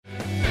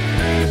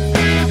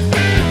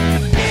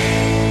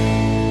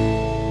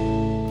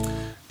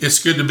It's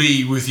good to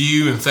be with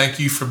you, and thank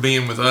you for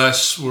being with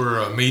us.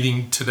 We're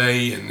meeting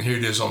today, and here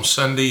it is on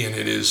Sunday, and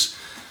it is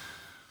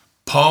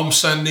Palm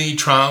Sunday,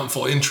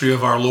 triumphal entry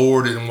of our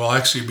Lord, and we'll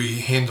actually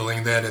be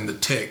handling that in the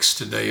text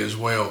today as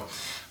well.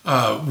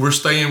 We're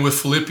staying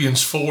with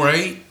Philippians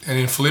 4:8, and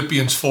in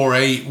Philippians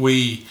 4:8,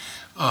 we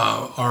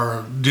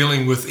are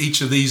dealing with each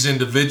of these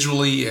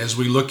individually as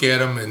we look at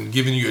them and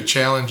giving you a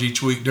challenge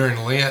each week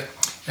during Lent.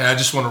 And I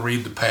just want to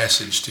read the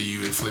passage to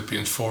you in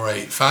Philippians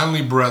 4:8.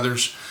 Finally,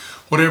 brothers,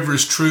 whatever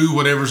is true,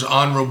 whatever is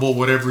honorable,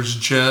 whatever is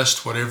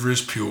just, whatever is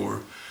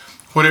pure,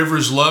 whatever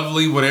is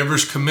lovely, whatever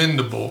is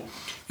commendable,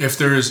 if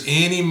there is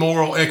any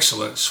moral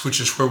excellence, which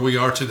is where we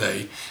are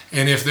today,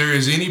 and if there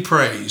is any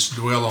praise,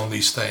 dwell on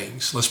these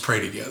things. Let's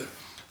pray together.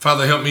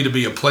 Father, help me to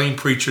be a plain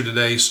preacher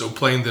today, so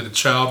plain that a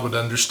child would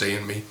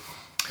understand me.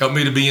 Help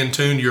me to be in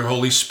tune to your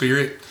Holy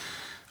Spirit.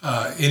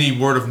 Any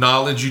word of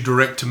knowledge you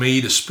direct to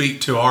me to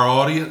speak to our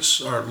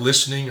audience, our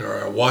listening or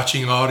our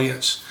watching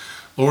audience.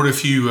 Lord,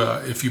 if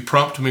you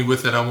prompt me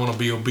with it, I want to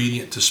be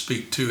obedient to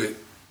speak to it.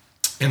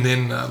 And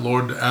then,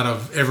 Lord, out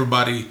of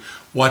everybody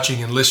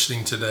watching and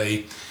listening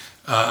today,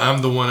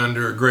 I'm the one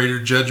under a greater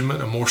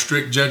judgment, a more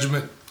strict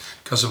judgment,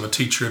 because I'm a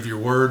teacher of your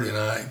word, and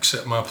I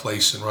accept my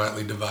place in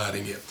rightly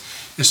dividing it.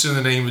 It's in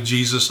the name of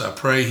Jesus I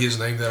pray, his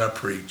name that I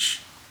preach.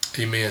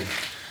 Amen.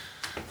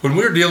 When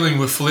we're dealing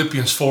with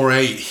Philippians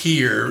 4:8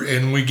 here,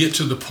 and we get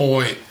to the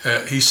point,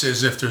 he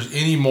says, if there's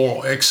any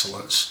moral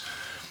excellence,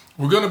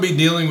 we're going to be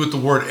dealing with the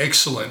word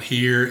excellent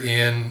here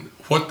and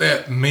what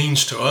that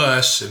means to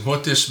us and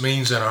what this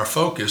means in our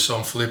focus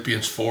on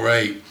Philippians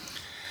 4:8.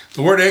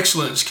 The word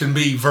excellence can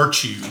be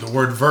virtue. The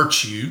word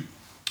virtue,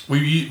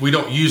 we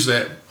don't use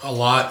that a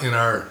lot in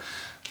our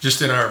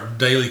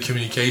daily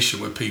communication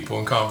with people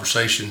and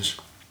conversations,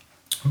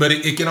 but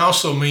it can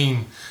also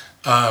mean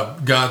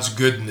God's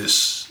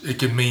goodness. It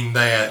can mean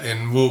that,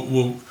 and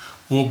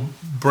we'll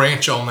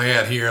branch on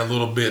that here a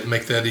little bit,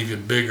 make that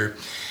even bigger.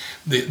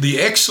 The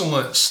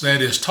excellence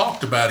that is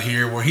talked about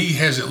here, where he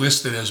has it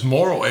listed as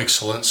moral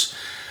excellence,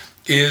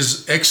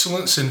 is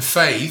excellence in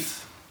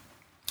faith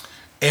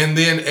and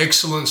then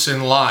excellence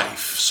in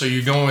life. So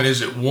you're going,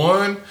 is it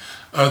one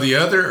or the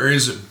other, or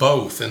is it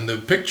both? And the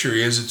picture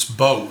is it's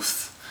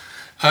both.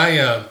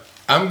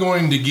 I'm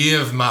going to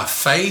give my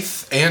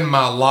faith and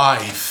my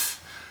life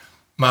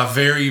my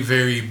very,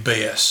 very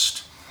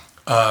best.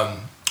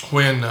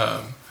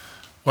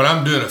 When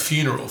I'm doing a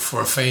funeral for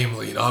a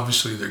family, and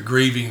obviously they're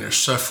grieving, there's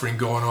suffering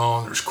going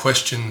on, there's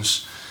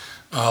questions.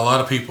 A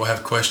lot of people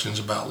have questions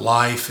about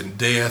life and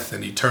death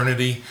and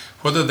eternity.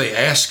 Whether they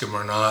ask them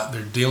or not,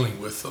 they're dealing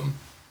with them.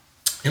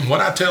 And what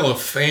I tell a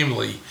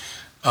family,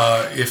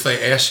 if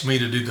they ask me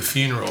to do the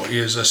funeral,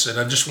 is I said,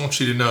 I just want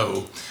you to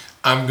know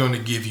I'm going to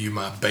give you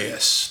my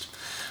best.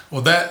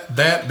 Well,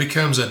 that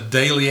becomes a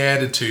daily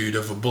attitude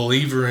of a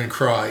believer in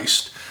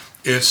Christ.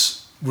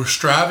 We're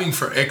striving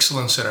for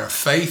excellence in our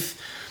faith,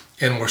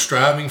 and we're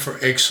striving for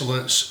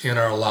excellence in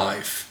our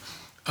life.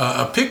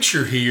 A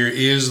picture here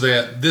is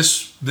that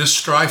this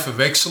strife of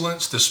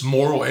excellence, this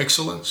moral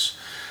excellence,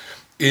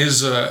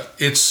 is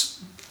it's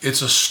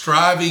a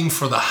striving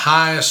for the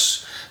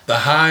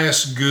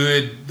highest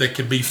good that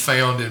can be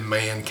found in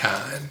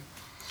mankind.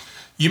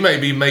 You may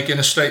be making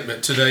a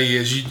statement today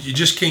as you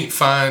just can't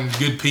find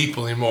good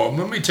people anymore.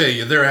 Let me tell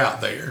you, they're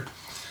out there.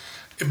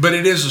 But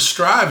it is a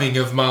striving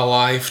of my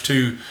life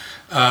to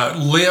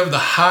live the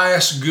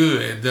highest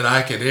good that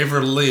I could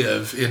ever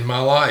live in my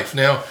life.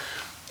 Now,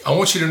 I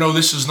want you to know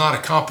this is not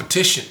a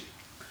competition.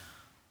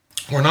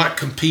 We're not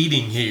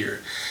competing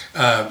here.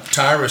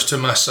 Tyra's to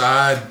my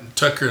side.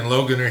 Tucker and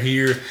Logan are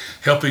here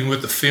helping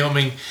with the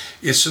filming.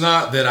 It's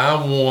not that I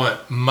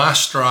want my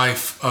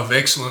strife of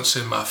excellence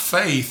in my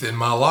faith in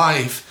my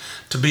life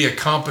to be a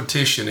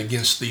competition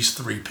against these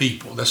three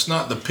people. That's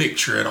not the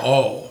picture at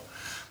all.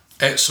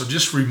 So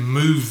just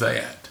remove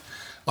that.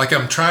 Like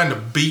I'm trying to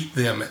beat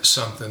them at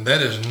something.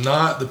 That is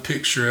not the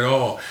picture at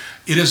all.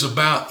 It is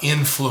about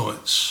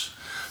influence.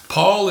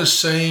 Paul is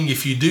saying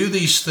if you do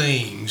these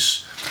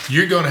things,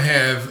 you're going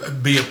to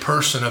be a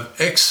person of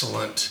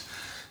excellent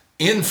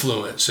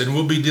influence. And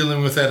we'll be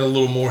dealing with that a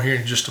little more here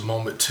in just a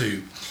moment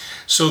too.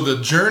 So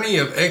the journey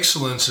of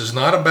excellence is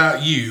not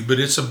about you, but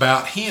it's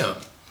about him.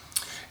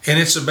 And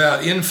it's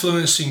about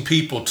influencing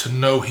people to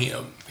know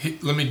him.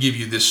 Let me give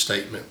you this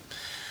statement.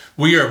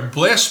 We are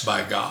blessed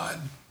by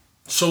God.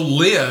 So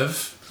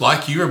live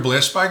like you are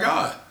blessed by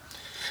God.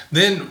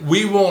 Then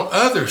we want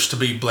others to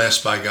be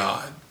blessed by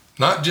God,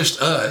 not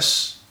just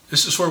us.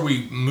 This is where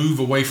we move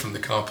away from the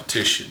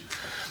competition.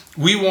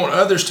 We want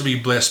others to be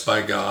blessed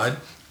by God,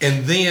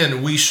 and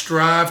then we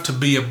strive to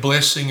be a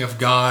blessing of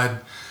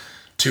God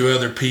to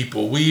other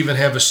people. We even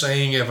have a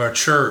saying of our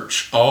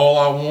church, all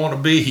I want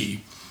to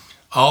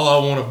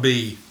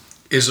be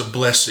is a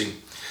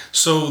blessing.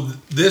 So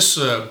this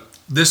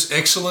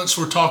excellence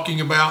we're talking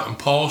about, and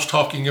Paul's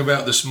talking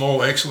about this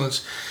moral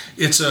excellence,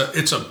 it's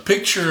a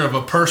picture of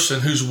a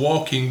person who's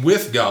walking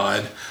with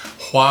God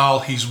while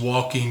he's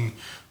walking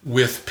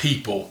with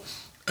people.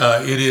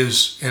 It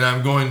is, and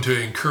I'm going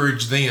to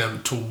encourage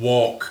them to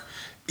walk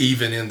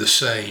even in the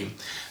same.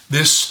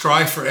 This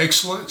strive for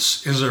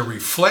excellence is a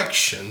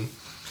reflection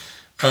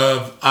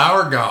of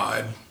our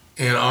God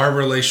and our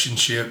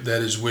relationship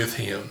that is with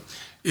Him.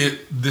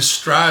 This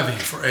striving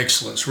for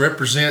excellence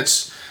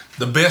represents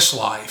the best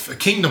life, a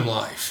kingdom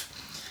life,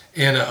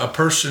 and a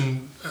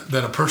person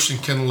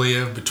can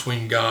live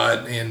between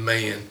God and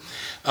man.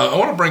 I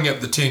want to bring up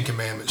the Ten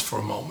Commandments for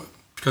a moment,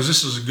 because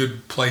this is a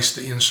good place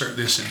to insert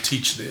this and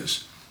teach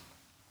this.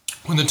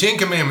 When the Ten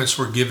Commandments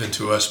were given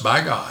to us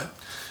by God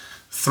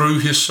through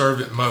His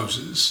servant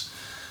Moses,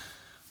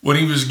 when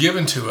He was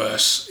given to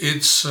us,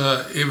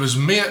 it was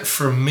meant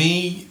for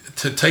me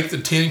to take the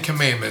Ten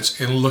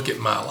Commandments and look at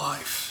my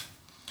life.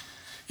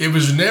 It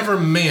was never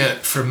meant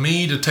for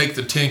me to take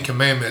the Ten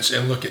Commandments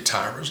and look at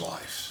Tyra's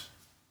life.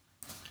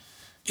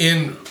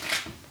 In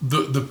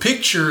the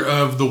picture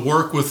of the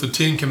work with the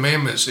Ten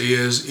Commandments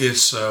is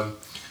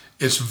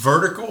it's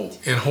vertical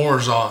and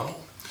horizontal.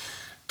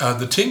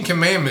 The Ten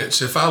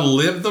Commandments, if I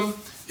live them,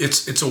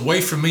 it's a way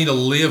for me to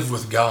live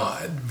with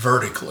God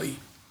vertically.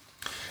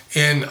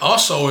 And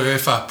also,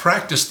 if I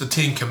practice the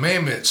Ten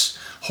Commandments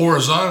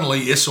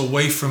horizontally, it's a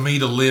way for me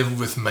to live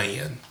with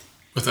man,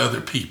 with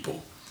other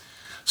people.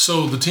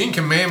 So the Ten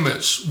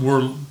Commandments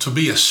were to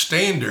be a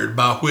standard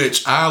by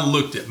which I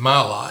looked at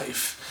my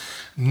life,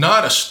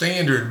 not a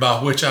standard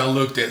by which I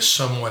looked at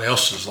someone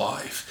else's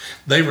life.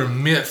 They were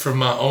meant for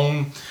my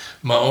own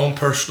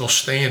personal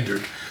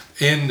standard.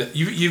 And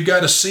you've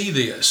got to see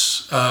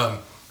this.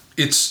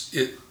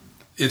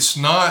 It's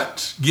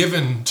not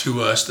given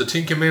to us. The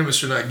Ten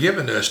Commandments are not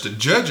given to us to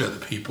judge other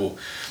people,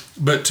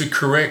 but to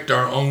correct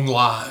our own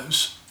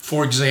lives.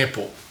 For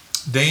example,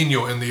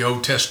 Daniel in the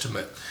Old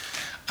Testament.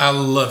 I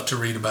love to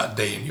read about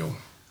Daniel.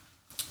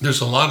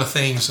 There's a lot of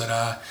things that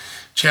I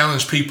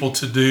challenge people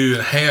to do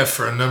and have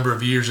for a number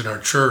of years in our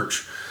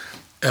church.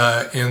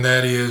 And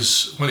that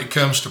is, when it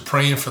comes to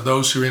praying for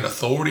those who are in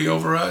authority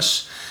over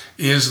us,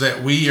 is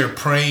that we are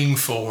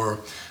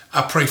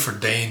I pray for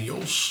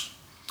Daniels.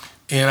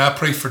 And I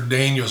pray for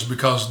Daniels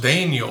because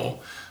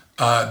Daniel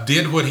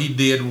did what he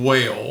did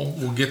well.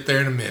 We'll get there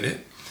in a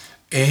minute.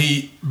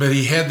 But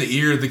he had the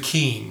ear of the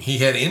king. He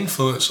had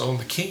influence on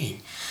the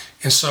king.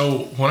 And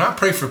so when I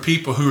pray for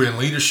people who are in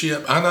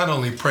leadership, I not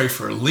only pray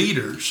for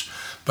leaders,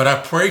 but I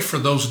pray for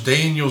those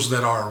Daniels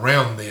that are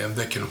around them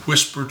that can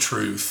whisper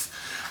truth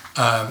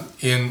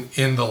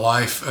in the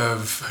life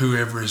of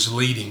whoever is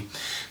leading.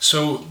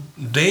 So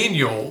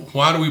Daniel,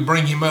 why do we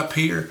bring him up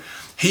here?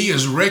 He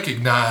is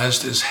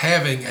recognized as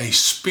having a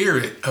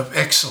spirit of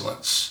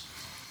excellence.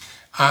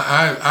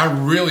 I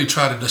really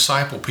try to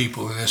disciple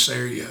people in this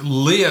area.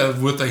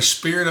 Live with a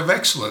spirit of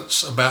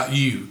excellence about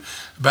you,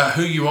 about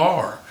who you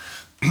are,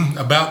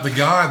 about the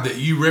God that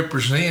you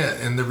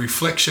represent and the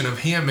reflection of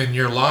Him in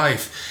your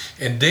life.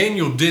 And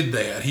Daniel did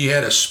that. He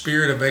had a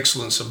spirit of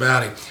excellence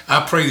about him.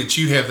 I pray that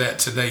you have that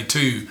today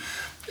too.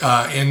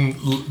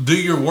 And do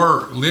your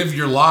work, live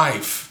your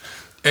life,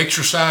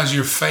 exercise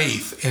your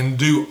faith, and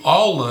do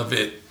all of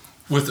it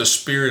with a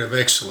spirit of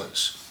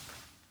excellence.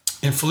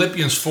 In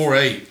Philippians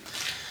 4:8,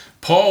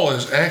 Paul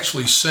is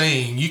actually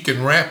saying you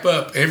can wrap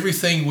up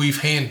everything we've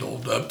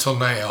handled up till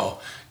now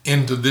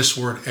into this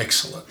word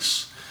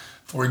excellence.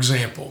 For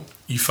example,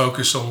 you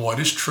focus on what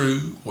is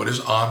true, what is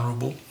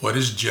honorable, what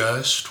is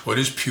just, what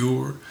is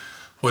pure,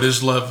 what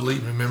is lovely.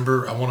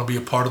 Remember, I want to be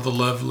a part of the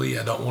lovely.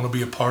 I don't want to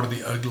be a part of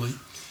the ugly.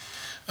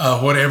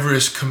 Whatever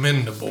is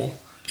commendable.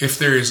 If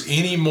there is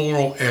any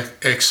moral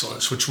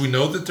excellence, which we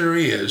know that there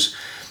is,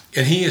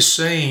 and he is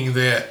saying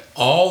that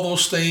all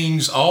those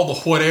things, all the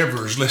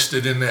whatevers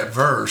listed in that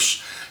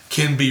verse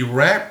can be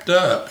wrapped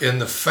up in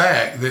the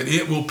fact that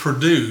it will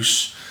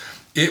produce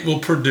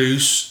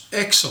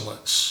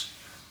excellence.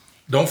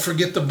 Don't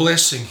forget the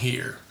blessing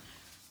here.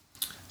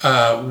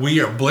 We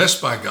are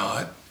blessed by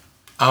God.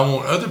 I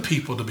want other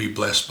people to be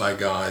blessed by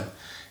God.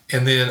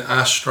 And then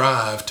I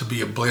strive to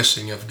be a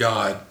blessing of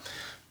God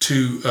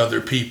to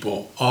other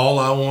people. All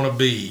I want to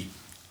be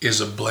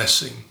is a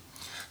blessing.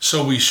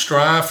 So we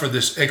strive for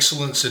this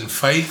excellence in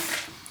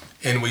faith,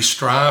 and we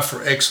strive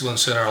for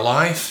excellence in our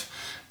life,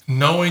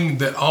 knowing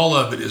that all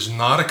of it is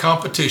not a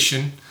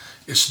competition.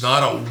 It's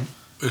not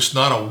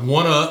a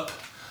one-up.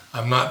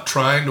 I'm not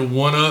trying to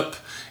one-up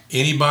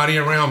anybody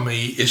around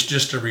me. It's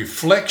just a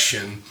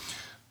reflection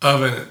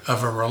of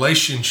a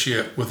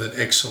relationship with an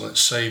excellent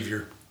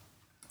Savior.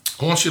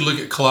 I want you to look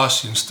at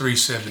Colossians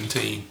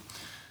 3:17.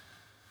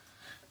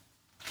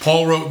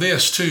 Paul wrote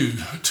this too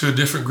to a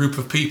different group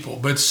of people,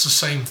 but it's the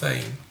same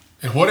thing.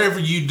 And whatever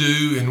you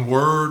do in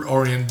word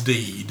or in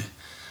deed,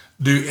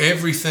 do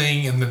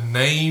everything in the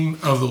name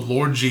of the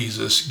Lord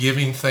Jesus,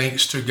 giving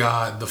thanks to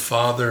God the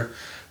Father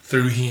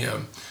through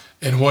Him.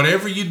 And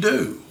whatever you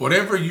do,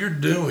 whatever you're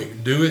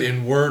doing, do it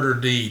in word or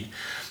deed.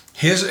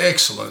 His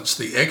excellence,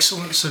 the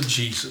excellence of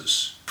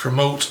Jesus,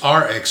 promotes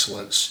our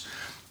excellence.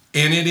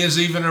 And it is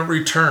even a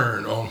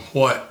return on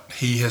what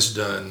He has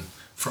done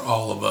for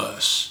all of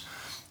us.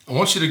 I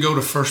want you to go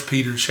to 1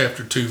 Peter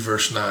chapter 2,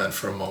 verse 9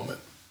 for a moment.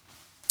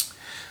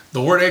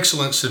 The word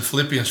excellence in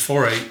Philippians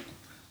 4:8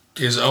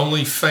 is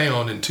only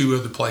found in two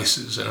other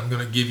places, and I'm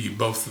going to give you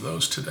both of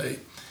those today.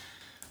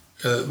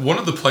 One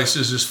of the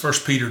places is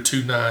 1 Peter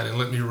 2:9, and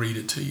let me read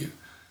it to you.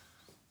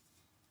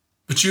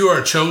 But you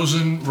are a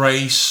chosen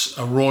race,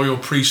 a royal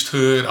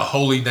priesthood, a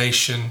holy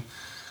nation,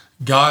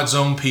 God's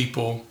own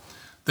people,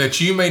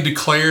 that you may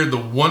declare the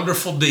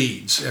wonderful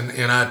deeds.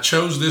 And I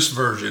chose this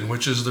version,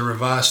 which is the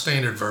Revised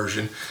Standard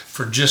Version,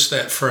 for just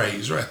that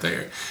phrase right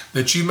there.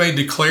 That you may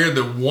declare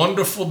the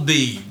wonderful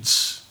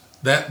deeds,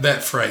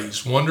 that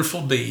phrase,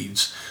 wonderful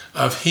deeds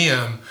of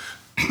him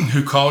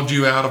who called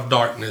you out of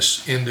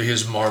darkness into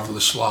his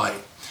marvelous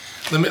light.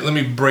 Let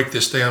me break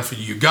this down for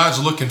you. God's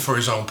looking for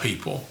his own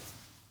people.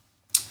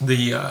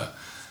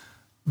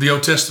 The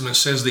Old Testament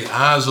says the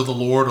eyes of the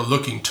Lord are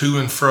looking to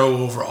and fro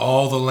over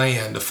all the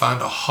land to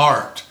find a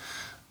heart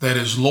that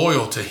is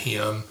loyal to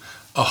him,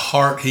 a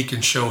heart he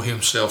can show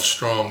himself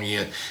strong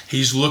in.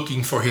 He's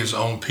looking for his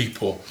own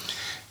people.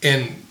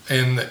 And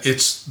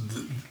it's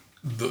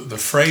the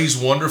phrase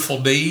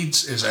wonderful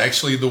deeds is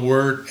actually the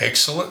word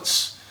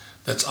excellence.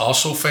 That's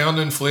also found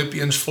in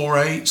Philippians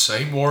 4:8,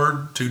 same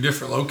word, two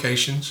different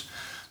locations.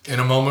 In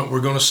a moment,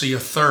 we're going to see a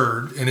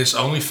third, and it's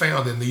only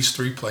found in these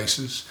three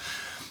places.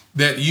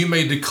 That you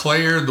may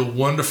declare the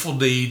wonderful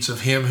deeds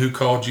of him who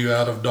called you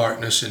out of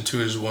darkness into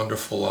his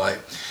wonderful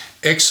light.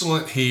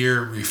 Excellent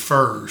here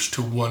refers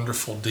to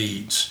wonderful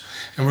deeds,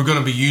 and we're going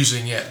to be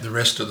using it the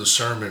rest of the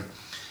sermon.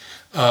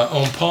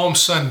 On Palm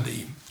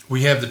Sunday,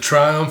 we have the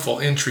triumphal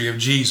entry of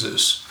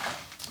Jesus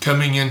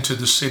coming into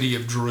the city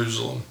of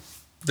Jerusalem.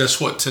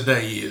 That's what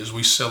today is.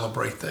 We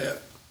celebrate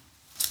that.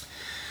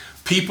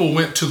 People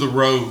went to the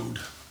road.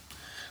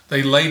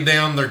 They laid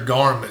down their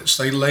garments.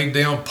 They laid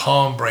down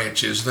palm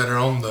branches that are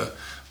on the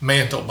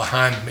mantle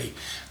behind me.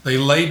 They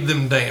laid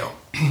them down,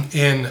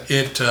 and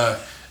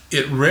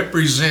it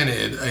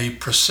represented a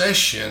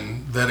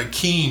procession that a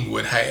king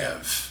would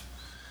have,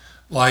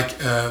 like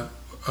the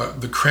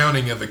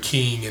crowning of a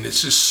king, and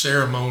it's just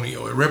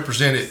ceremonial. It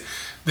represented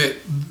that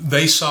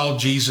they saw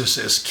Jesus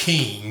as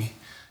king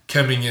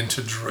coming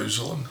into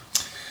Jerusalem.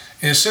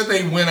 And it said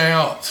they went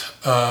out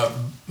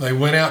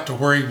to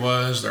where he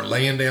was. They're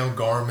laying down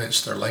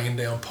garments. They're laying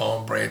down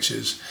palm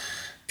branches.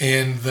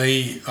 And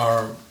it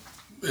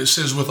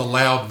says with a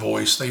loud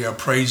voice, they are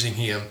praising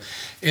him.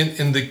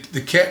 And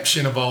the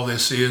caption of all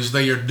this is,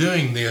 they are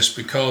doing this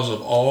because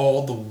of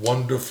all the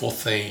wonderful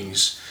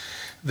things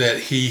that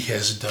he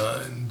has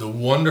done, the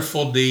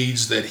wonderful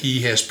deeds that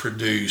he has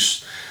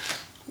produced.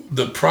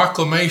 The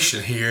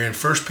proclamation here in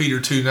 1 Peter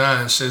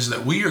 2:9 says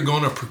that we are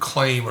going to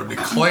proclaim or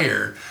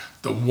declare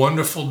the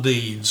wonderful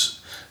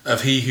deeds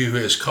of he who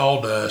has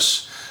called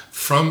us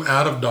from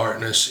out of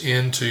darkness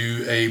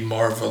into a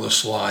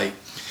marvelous light.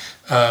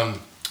 I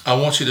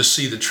want you to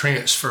see the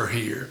transfer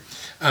here.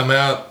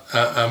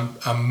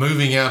 I'm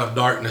moving out of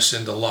darkness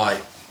into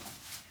light.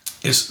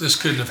 This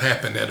couldn't have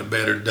happened at a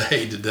better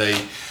day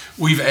today.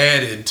 We've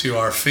added to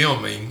our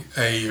filming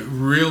a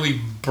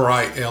really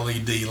bright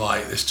LED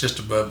light that's just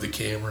above the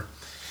camera.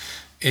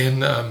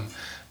 And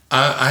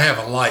I have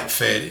a light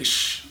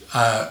fetish.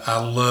 I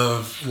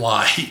love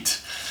light.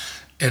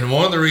 And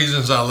one of the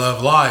reasons I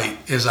love light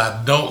is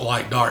I don't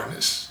like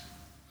darkness.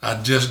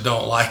 I just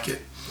don't like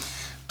it.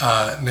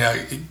 Now,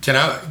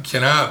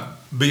 can I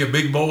be a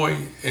big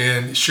boy?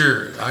 And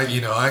sure, I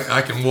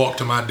can walk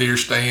to my deer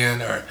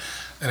stand or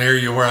an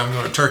area where I'm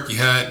going to turkey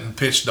hunt and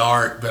pitch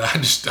dark, but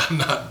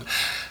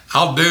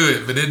I'll do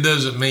it, but it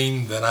doesn't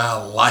mean that I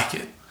like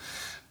it.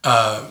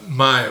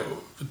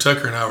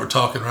 Tucker and I were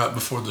talking right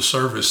before the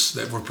service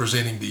that we're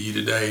presenting to you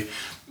today.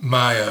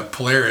 My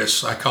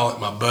Polaris, I call it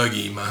my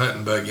buggy, my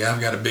hunting buggy.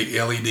 I've got a big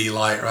LED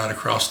light right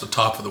across the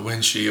top of the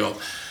windshield.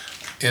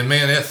 And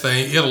man, that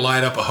thing, it'll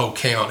light up a whole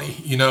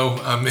county. And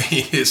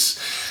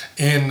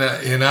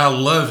I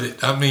love it.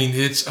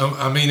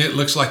 It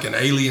looks like an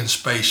alien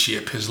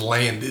spaceship has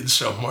landed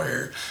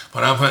somewhere.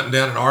 When I'm hunting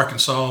down in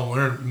Arkansas, and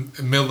we're in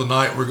the middle of the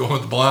night, we're going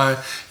with the blind,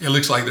 it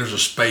looks like there's a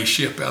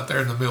spaceship out there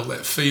in the middle of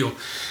that field.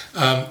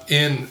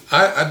 And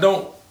I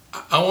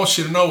want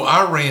you to know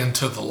I ran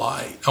to the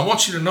light. I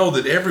want you to know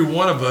that every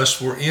one of us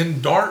were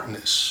in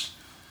darkness.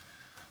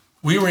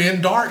 We were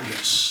in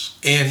darkness.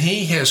 And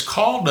he has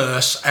called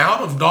us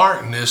out of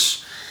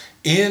darkness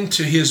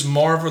into his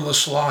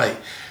marvelous light.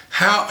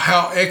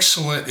 How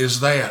excellent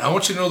is that? I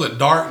want you to know that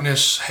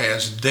darkness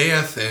has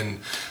death, and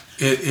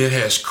it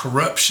has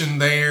corruption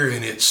there,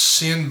 and it's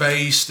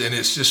sin-based, and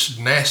it's just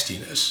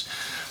nastiness.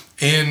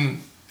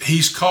 And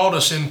he's called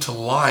us into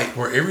light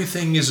where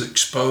everything is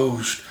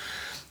exposed.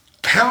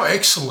 How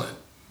excellent,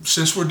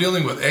 since we're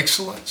dealing with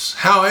excellence,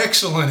 how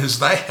excellent is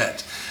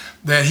that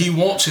he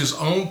wants his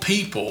own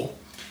people,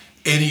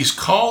 and he's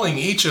calling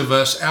each of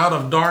us out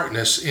of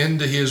darkness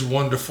into his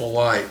wonderful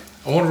light.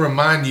 I want to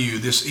remind you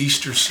this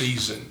Easter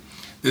season,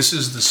 this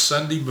is the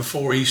Sunday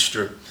before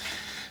Easter,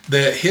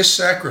 that his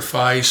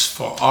sacrifice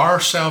for our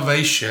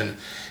salvation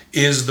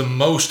is the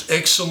most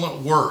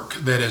excellent work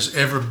that has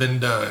ever been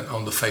done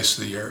on the face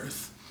of the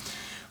earth.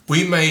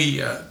 We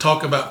may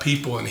talk about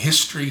people in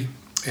history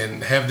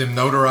and have them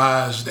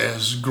notarized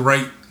as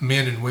great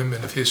men and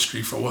women of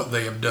history for what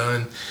they have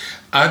done.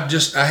 I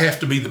have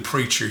to be the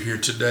preacher here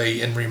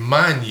today and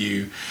remind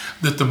you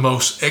that the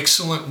most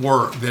excellent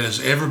work that has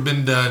ever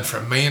been done for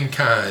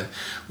mankind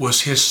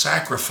was his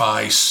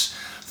sacrifice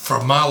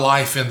for my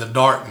life in the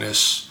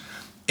darkness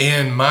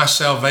and my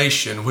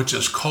salvation, which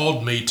has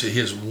called me to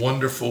his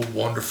wonderful,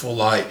 wonderful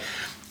light.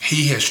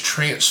 He has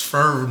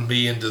transferred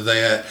me into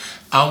that.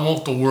 I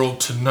want the world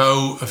to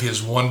know of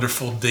his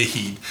wonderful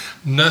deed.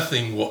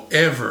 Nothing will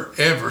ever,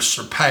 ever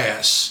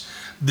surpass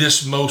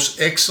this most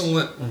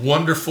excellent,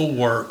 wonderful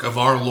work of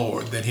our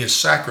Lord than his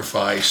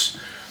sacrifice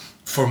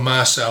for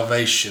my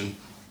salvation.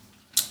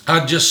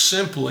 I just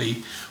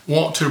simply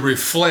want to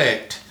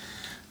reflect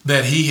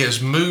that he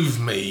has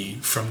moved me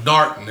from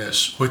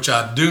darkness, which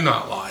I do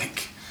not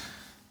like,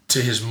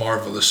 to his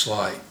marvelous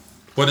light.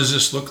 What does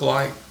this look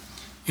like?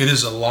 It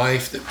is a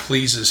life that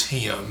pleases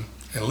him.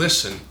 And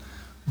listen,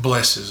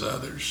 blesses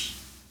others.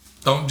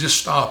 Don't just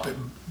stop at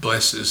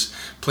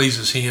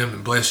pleases him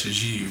and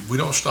blesses you. We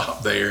don't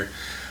stop there.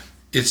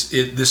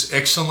 This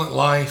excellent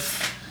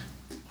life,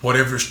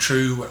 whatever is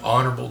true,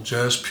 honorable,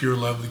 just, pure,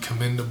 lovely,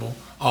 commendable,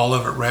 all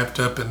of it wrapped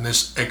up in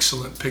this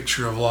excellent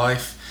picture of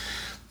life.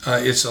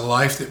 It's a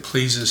life that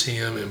pleases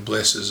him and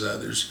blesses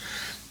others.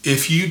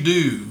 If you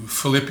do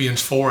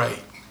Philippians 4:8,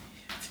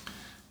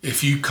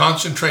 if you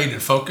concentrate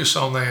and focus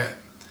on that,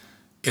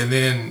 and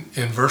then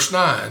in verse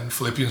 9,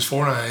 Philippians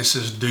 4:9, it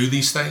says, do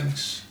these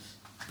things,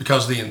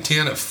 because the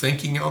intent of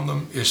thinking on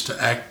them is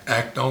to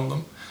act on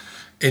them.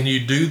 And you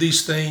do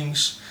these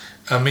things,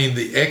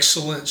 the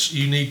excellence,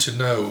 you need to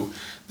know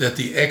that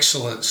the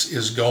excellence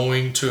is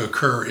going to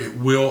occur. It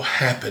will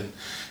happen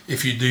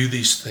if you do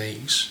these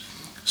things.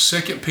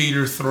 2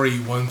 Peter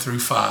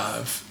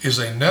 3:1-5 is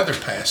another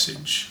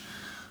passage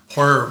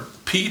where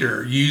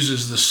Peter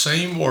uses the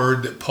same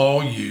word that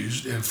Paul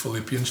used in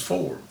Philippians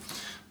 4.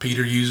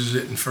 Peter uses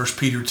it in 1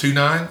 Peter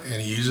 2:9,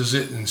 and he uses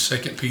it in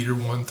 2 Peter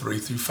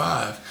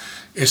 1:3-5.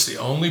 It's the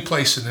only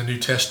place in the New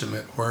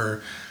Testament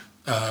where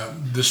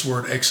this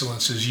word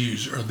excellence is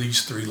used, or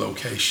these three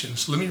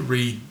locations. Let me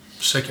read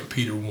 2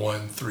 Peter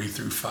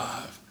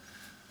 1:3-5.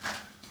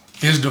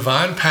 His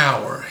divine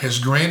power has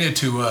granted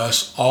to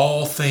us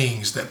all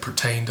things that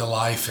pertain to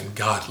life and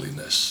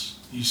godliness.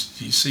 You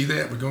see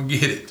that? We're going to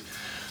get it.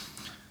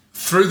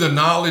 Through the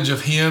knowledge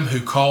of him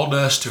who called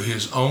us to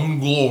his own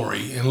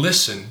glory, and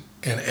listen,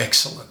 and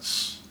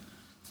excellence,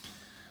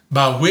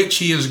 by which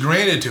he has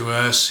granted to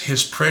us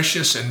his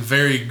precious and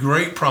very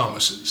great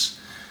promises,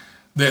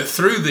 that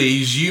through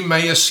these you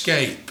may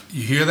escape.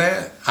 You hear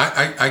that?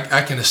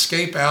 I can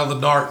escape out of the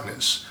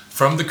darkness,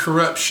 from the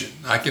corruption.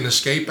 I can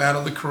escape out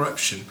of the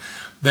corruption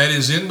that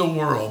is in the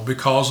world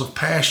because of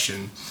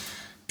passion,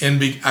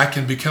 and I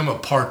can become a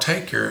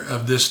partaker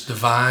of this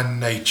divine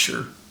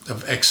nature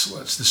of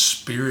excellence, the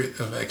spirit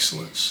of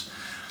excellence.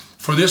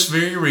 For this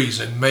very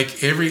reason,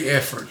 make every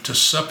effort to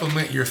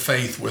supplement your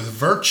faith with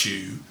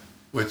virtue,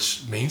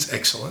 which means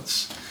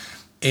excellence,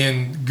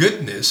 and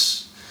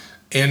goodness,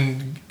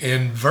 and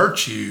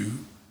virtue,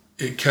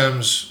 it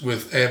comes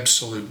with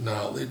absolute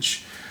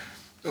knowledge.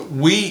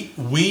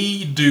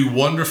 We do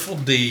wonderful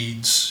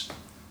deeds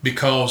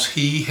because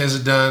he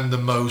has done the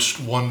most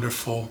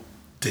wonderful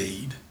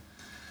deed.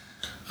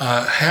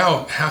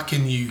 How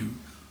can you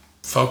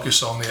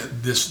focus on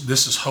that?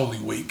 This is Holy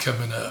Week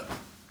coming up.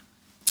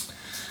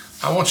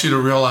 I want you to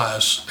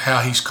realize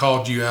how he's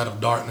called you out of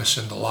darkness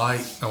into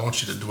light. I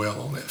want you to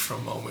dwell on that for a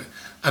moment.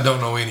 I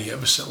don't know any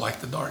of us that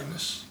like the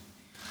darkness.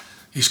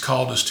 He's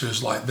called us to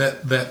his light.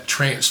 That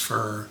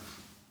transfer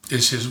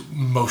is his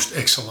most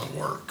excellent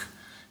work.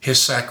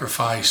 His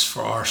sacrifice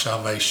for our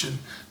salvation.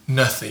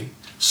 Nothing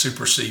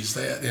supersedes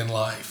that in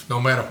life,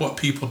 no matter what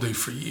people do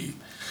for you.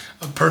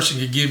 A person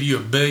could give you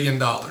 $1 billion.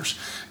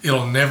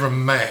 It'll never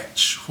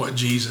match what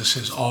Jesus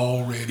has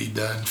already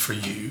done for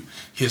you,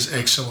 his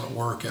excellent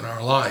work in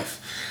our life.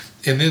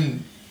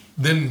 And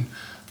then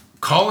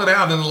call it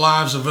out in the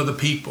lives of other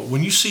people.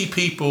 When you see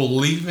people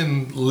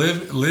living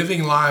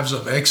lives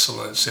of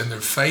excellence in their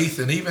faith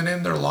and even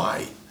in their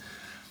light,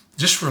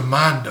 just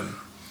remind them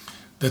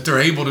that they're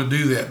able to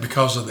do that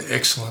because of the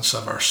excellence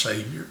of our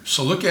Savior.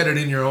 So look at it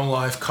in your own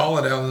life, call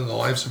it out in the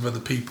lives of other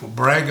people,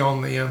 brag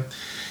on them.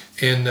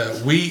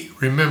 And we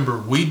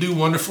do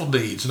wonderful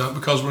deeds, not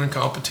because we're in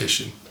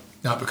competition,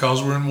 not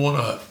because we're in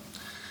one-up.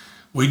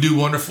 We do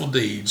wonderful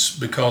deeds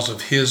because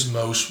of his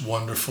most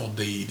wonderful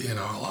deed in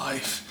our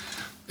life.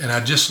 And I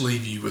just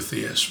leave you with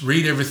this.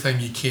 Read everything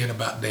you can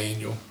about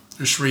Daniel.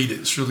 Just read it.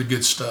 It's really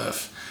good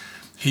stuff.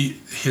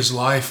 His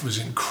life was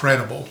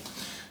incredible.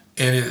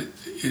 And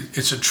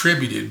it's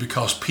attributed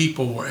because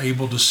people were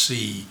able to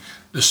see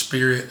the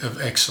spirit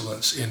of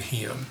excellence in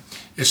him.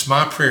 It's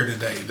my prayer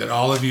today that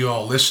all of you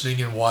all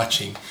listening and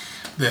watching,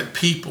 that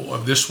people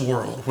of this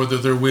world, whether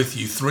they're with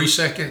you 3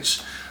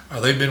 seconds or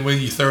they've been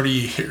with you 30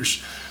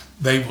 years,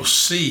 they will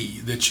see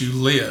that you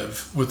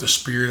live with the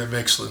spirit of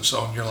excellence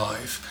on your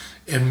life.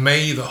 And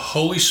may the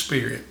Holy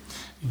Spirit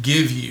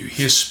give you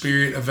his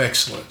spirit of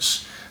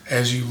excellence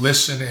as you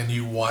listen and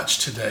you watch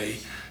today.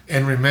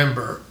 And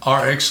remember,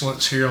 our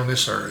excellence here on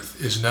this earth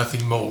is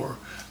nothing more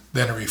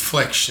than a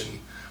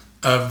reflection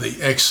of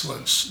the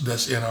excellence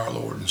that's in our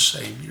Lord and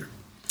Savior.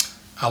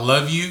 I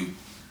love you,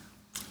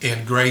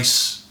 and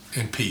grace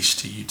and peace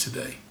to you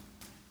today.